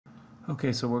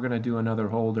Okay, so we're going to do another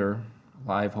holder,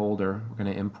 live holder. We're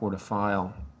going to import a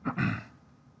file.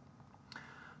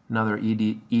 Another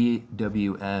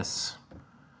EWS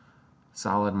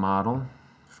solid model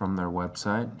from their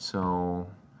website. So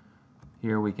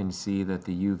here we can see that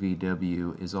the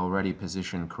UVW is already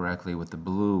positioned correctly with the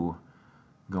blue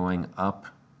going up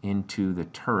into the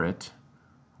turret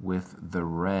with the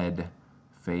red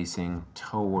facing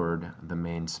toward the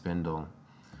main spindle.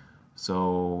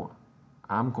 So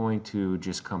I'm going to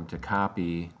just come to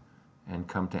copy and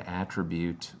come to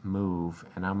attribute move,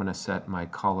 and I'm going to set my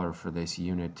color for this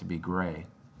unit to be gray.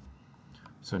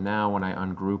 So now when I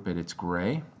ungroup it, it's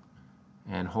gray,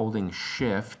 and holding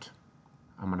shift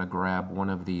I'm going to grab one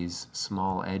of these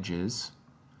small edges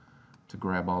to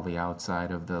grab all the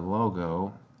outside of the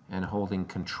logo, and holding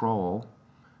control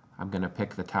I'm going to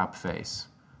pick the top face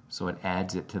so it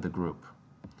adds it to the group.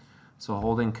 So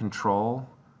holding control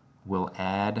will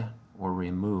add or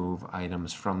remove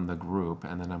items from the group,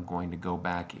 and then I'm going to go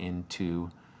back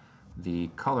into the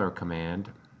color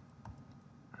command,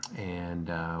 and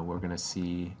we're going to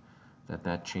see that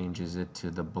that changes it to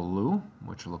the blue,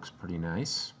 which looks pretty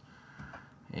nice.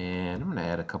 And I'm going to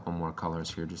add a couple more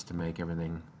colors here just to make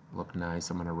everything look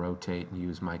nice. I'm going to rotate and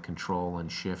use my control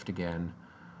and shift again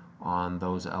on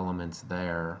those elements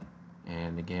there,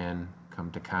 and again come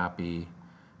to copy,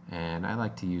 and I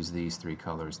like to use these three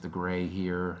colors, the gray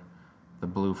here, the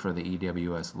blue for the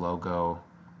EWS logo,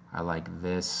 I like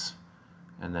this,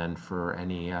 and then for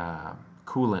any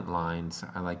coolant lines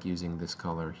I like using this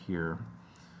color here.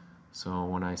 So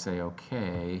when I say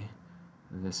OK,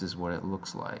 this is what it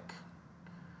looks like.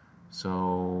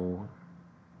 So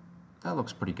that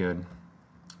looks pretty good.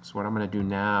 So what I'm going to do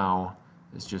now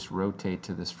is just rotate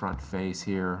to this front face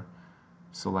here,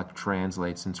 select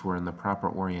translate since we're in the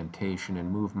proper orientation, and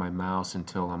move my mouse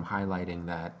until I'm highlighting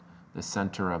that the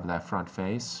center of that front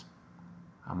face.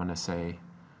 I'm going to say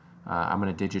I'm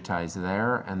going to digitize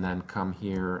there, and then come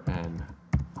here and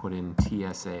put in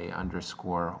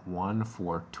TSA_1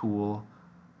 for tool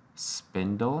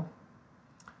spindle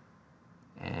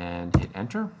and hit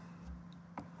enter.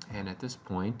 And at this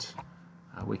point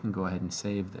we can go ahead and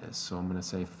save this. So I'm going to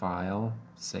say file,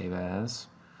 save as,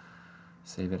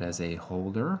 save it as a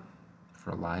holder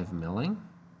for live milling,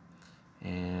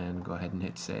 and go ahead and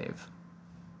hit save.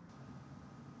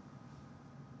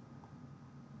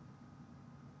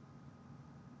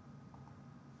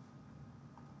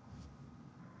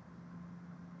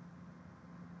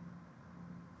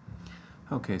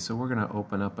 Okay, so we're going to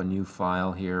open up a new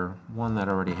file here, one that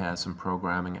already has some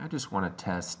programming. I just want to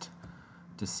test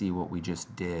to see what we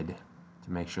just did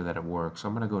to make sure that it works. So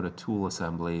I'm going to go to Tool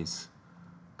Assemblies,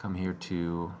 come here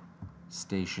to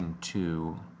Station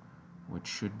 2, which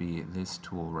should be this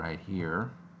tool right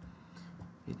here.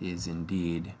 It is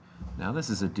indeed. Now this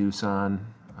is a Doosan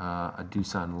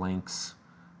Links,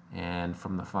 and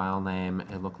from the file name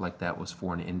it looked like that was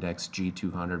for an index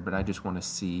G200, but I just want to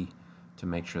see to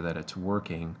make sure that it's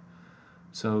working.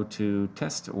 So to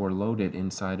test or load it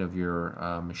inside of your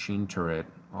machine turret,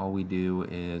 all we do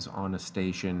is on a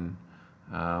station,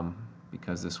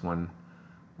 because this one,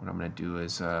 what I'm going to do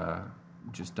is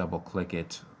just double click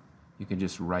it. You can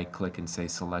just right click and say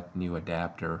select new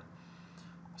adapter.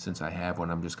 Since I have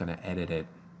one, I'm just going to edit it.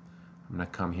 I'm going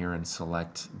to come here and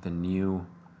select the new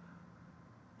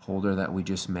holder that we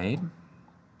just made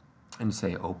and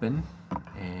say open,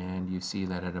 and you see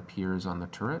that it appears on the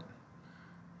turret,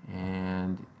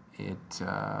 and it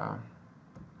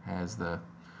has the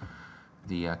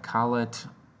collet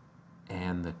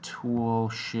and the tool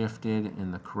shifted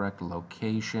in the correct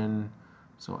location,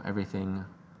 so everything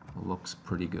looks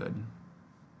pretty good.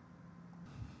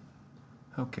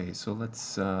 Okay, so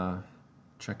let's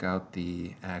check out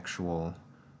the actual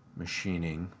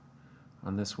machining.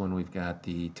 On this one we've got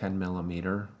the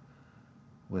 10mm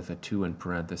with a 2 in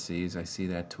parentheses. I see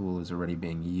that tool is already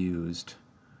being used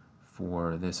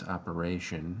for this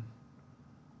operation.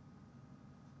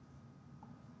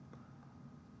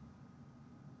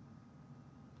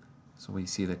 So we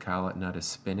see the collet nut is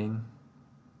spinning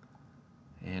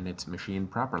and it's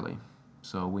machined properly.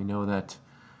 So we know that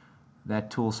that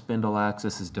tool spindle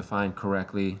axis is defined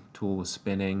correctly, tool was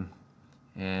spinning,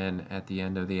 and at the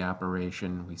end of the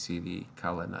operation we see the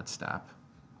collet nut stop.